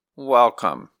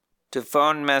Welcome to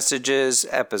Phone Messages,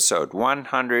 episode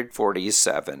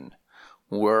 147.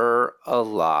 We're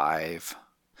alive.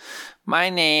 My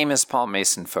name is Paul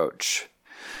Mason Foch.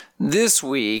 This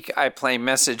week, I play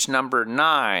message number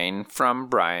 9 from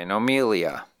Brian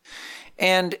O'Melia.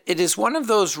 And it is one of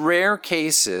those rare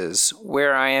cases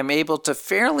where I am able to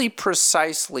fairly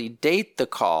precisely date the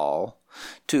call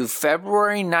to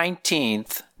February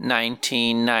 19th,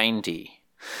 1990.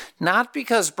 Not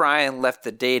because Brian left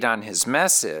the date on his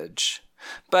message,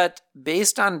 but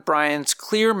based on Brian's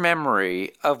clear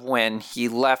memory of when he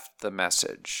left the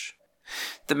message.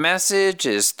 The message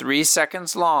is 3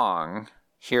 seconds long.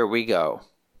 Here we go.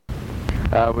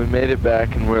 We made it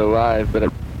back and we're alive,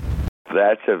 but...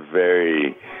 That's a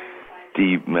very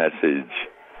deep message.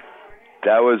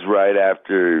 That was right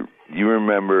after, you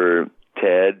remember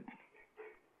Ted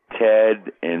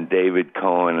and David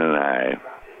Cohen and I,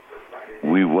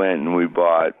 we went and we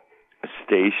bought a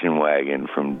station wagon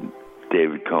from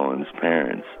David Cohen's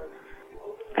parents.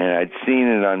 And I'd seen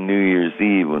it on New Year's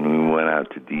Eve when we went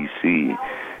out to D.C.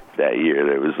 that year.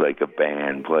 There was like a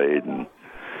band played.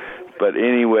 But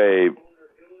anyway,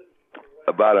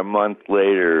 about a month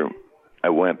later, I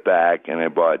went back and I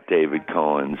bought David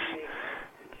Cohen's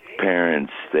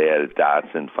parents. They had a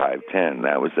Datsun 510.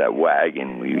 That was that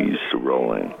wagon we used to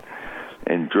roll in.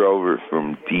 And drove her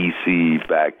from D.C.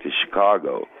 back to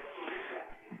Chicago.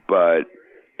 But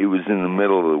it was in the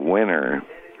middle of the winter,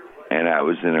 and I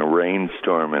was in a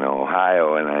rainstorm in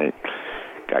Ohio, and I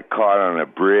got caught on a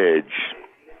bridge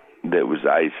that was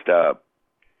iced up.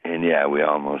 And yeah, we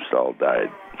almost all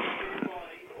died.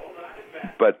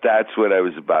 But that's what I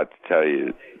was about to tell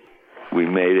you. We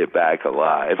made it back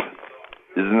alive.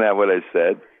 Isn't that what I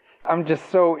said? I'm just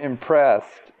so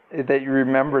impressed that you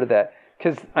remember that.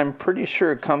 Because I'm pretty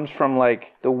sure it comes from like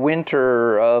the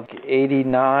winter of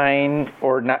 89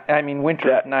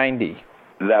 winter of 90.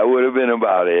 That would have been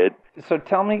about it. So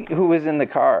tell me who was in the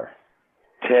car.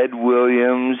 Ted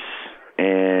Williams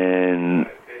and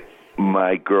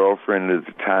my girlfriend at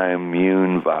the time,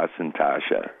 Mune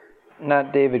Vasantasha.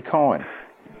 Not David Cohen.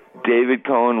 David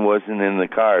Cohen wasn't in the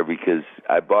car because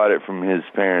I bought it from his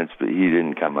parents, but he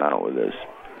didn't come out with us.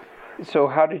 So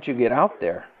how did you get out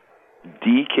there?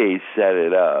 DK set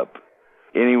it up.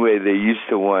 Anyway, they used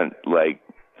to want, like,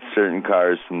 certain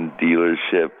cars from the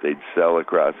dealership they'd sell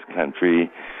across the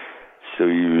country, so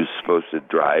you were supposed to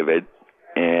drive it.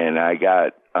 And I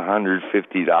got $150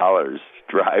 to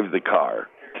drive the car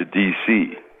to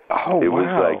D.C. Oh, it wow.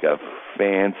 was like a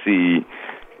fancy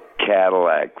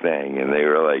Cadillac thing, and they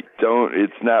were like,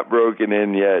 it's not broken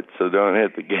in yet, so don't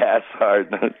hit the gas hard.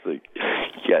 And I was like,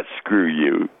 yeah, screw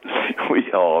you. We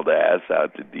hauled ass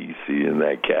out to D.C. in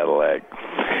that Cadillac.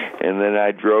 And then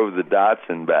I drove the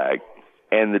Datsun back,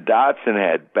 and the Datsun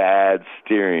had bad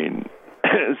steering,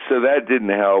 so that didn't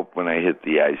help when I hit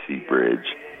the icy bridge.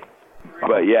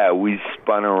 But yeah, we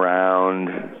spun around.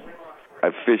 I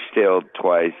fishtailed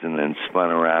twice and then spun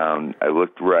around. I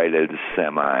looked right at a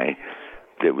semi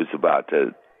that was about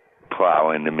to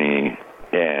plow into me,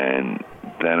 and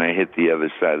then I hit the other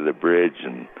side of the bridge,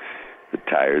 and the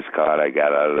tires caught. I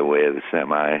got out of the way of the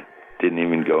semi. Didn't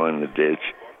even go in the ditch.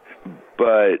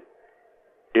 But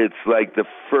it's like the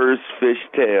first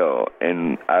fishtail,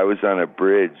 and I was on a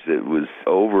bridge that was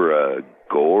over a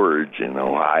gorge in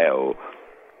Ohio.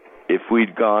 If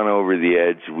we'd gone over the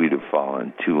edge, we'd have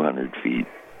fallen 200 feet.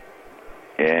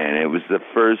 And it was the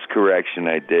first correction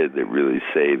I did that really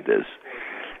saved us.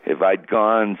 If I'd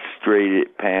gone straight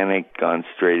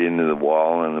into the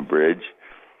wall on the bridge,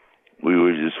 we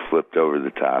would have just flipped over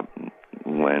the top and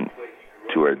went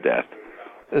to our death.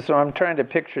 So I'm trying to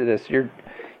picture this.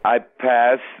 I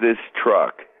passed this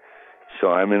truck,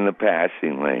 so I'm in the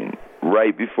passing lane.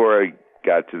 Right before I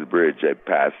got to the bridge, I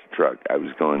passed the truck. I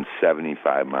was going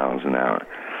 75 miles an hour.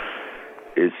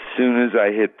 As soon as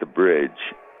I hit the bridge,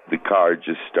 the car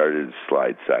just started to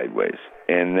slide sideways.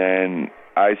 And then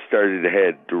I started to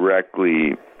head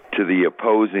directly to the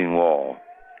opposing wall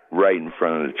right in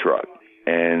front of the truck.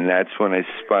 And that's when I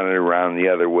spun it around the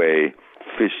other way,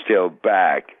 fishtailed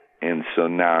back, and so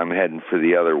now I'm heading for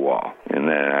the other wall. And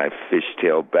then I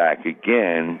fishtailed back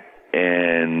again,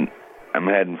 and I'm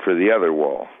heading for the other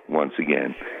wall once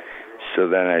again. So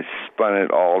then I spun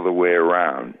it all the way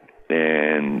around.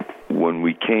 And when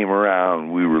we came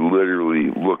around, we were literally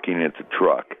looking at the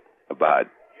truck about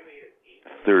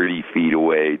 30 feet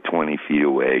away, 20 feet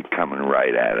away, coming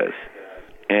right at us.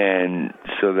 And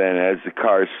so then as the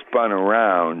car spun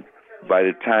around, by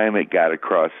the time it got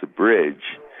across the bridge,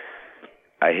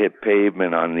 I hit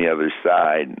pavement on the other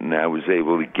side, and I was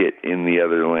able to get in the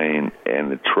other lane, and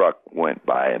the truck went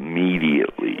by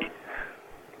immediately.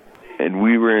 and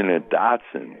we were in a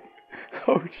Datsun.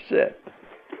 Oh, shit.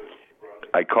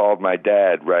 I called my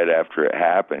dad right after it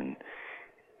happened,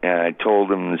 and I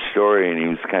told him the story, and he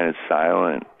was kind of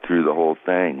silent through the whole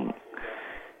thing.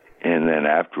 And then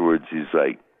afterwards, he's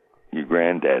like, your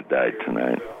granddad died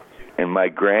tonight. And my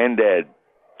granddad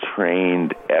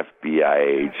trained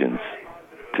FBI agents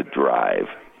to drive.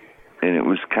 And it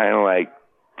was kind of like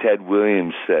Ted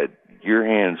Williams said, your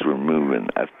hands were moving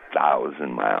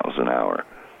 1,000 miles an hour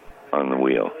on the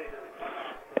wheel.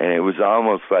 And it was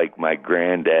almost like my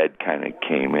granddad kind of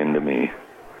came into me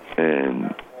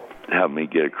and helped me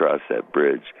get across that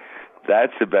bridge.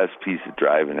 That's the best piece of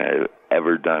driving I've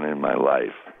ever done in my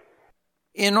life.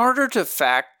 In order to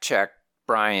fact-check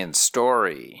Brian's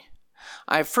story,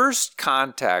 I first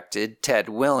contacted Ted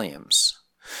Williams,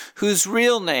 whose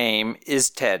real name is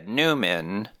Ted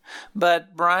Newman,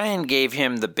 but Brian gave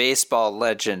him the baseball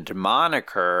legend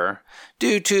moniker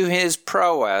due to his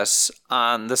prowess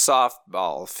on the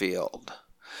softball field.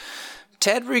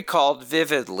 Ted recalled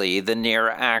vividly the near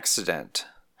accident,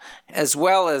 as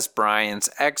well as Brian's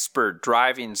expert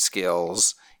driving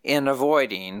skills in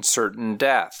avoiding certain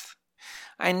death.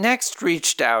 I next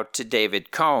reached out to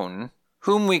David Cohn,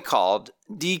 whom we called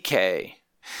DK,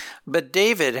 but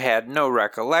David had no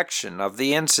recollection of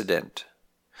the incident.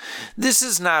 This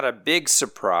is not a big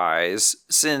surprise,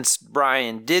 since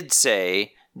Brian did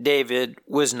say David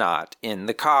was not in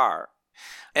the car.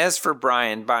 As for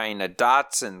Brian buying a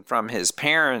Datsun from his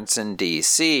parents in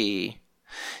D.C.,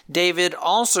 David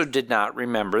also did not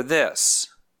remember this,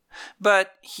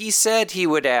 but he said he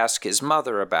would ask his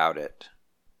mother about it.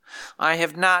 I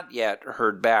have not yet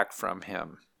heard back from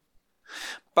him.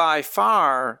 By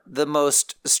far, the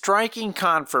most striking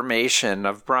confirmation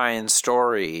of Brian's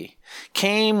story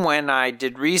came when I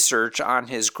did research on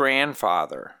his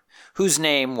grandfather, whose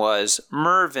name was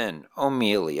Mervyn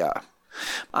O'Melia.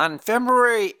 On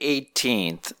February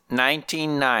 18th,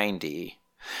 1990,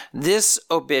 this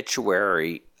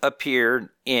obituary appeared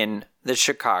in the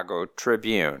Chicago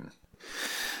Tribune.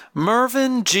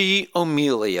 Mervyn G.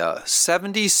 O'Melia,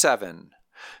 77,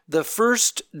 the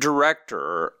first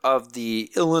director of the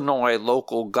Illinois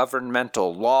Local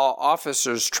Governmental Law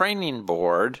Officers Training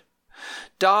Board,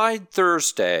 died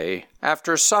Thursday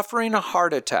after suffering a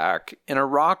heart attack in a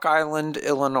Rock Island,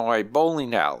 Illinois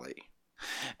bowling alley.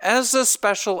 As a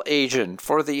special agent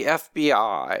for the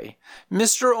FBI,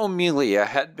 Mr. O'Melia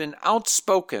had been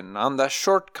outspoken on the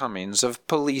shortcomings of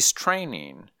police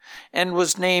training and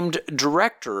was named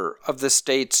director of the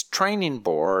state's training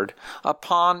board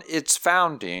upon its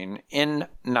founding in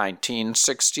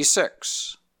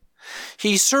 1966.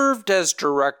 He served as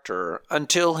director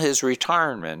until his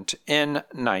retirement in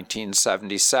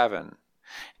 1977.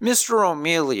 Mr.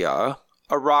 O'Melia,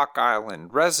 a Rock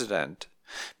Island resident,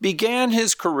 began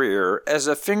his career as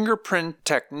a fingerprint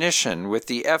technician with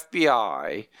the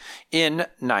FBI in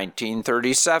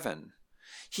 1937.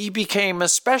 He became a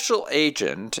special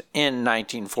agent in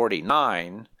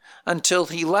 1949 until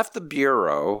he left the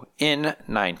Bureau in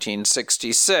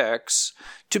 1966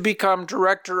 to become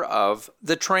director of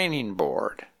the training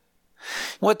board.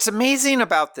 What's amazing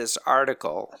about this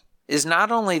article is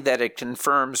not only that it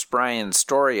confirms Brian's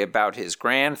story about his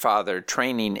grandfather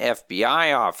training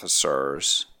FBI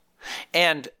officers,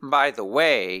 and by the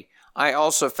way, I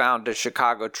also found a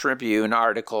Chicago Tribune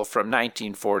article from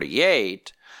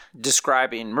 1948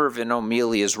 describing Mervyn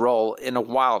O'Melia's role in a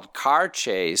wild car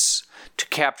chase to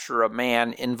capture a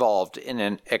man involved in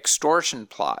an extortion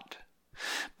plot.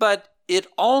 But it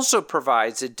also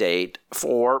provides a date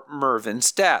for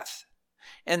Mervyn's death,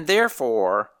 and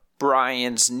therefore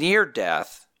Brian's near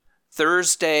death,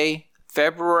 Thursday,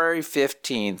 February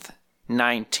 15th,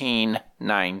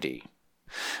 1990.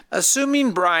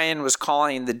 Assuming Brian was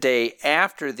calling the day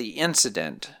after the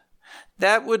incident,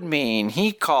 that would mean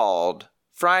he called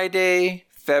Friday,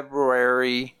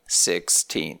 February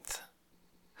 16th.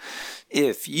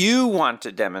 If you want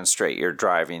to demonstrate your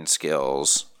driving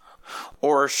skills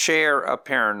or share a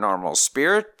paranormal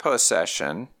spirit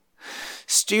possession,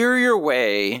 steer your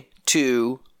way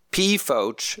to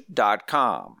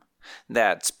pfoch.com.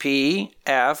 That's pfootsch.com.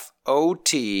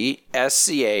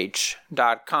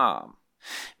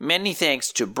 Many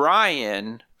thanks to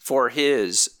Brian for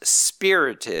his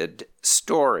spirited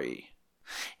story.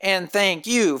 And thank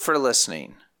you for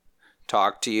listening.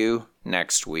 Talk to you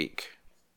next week.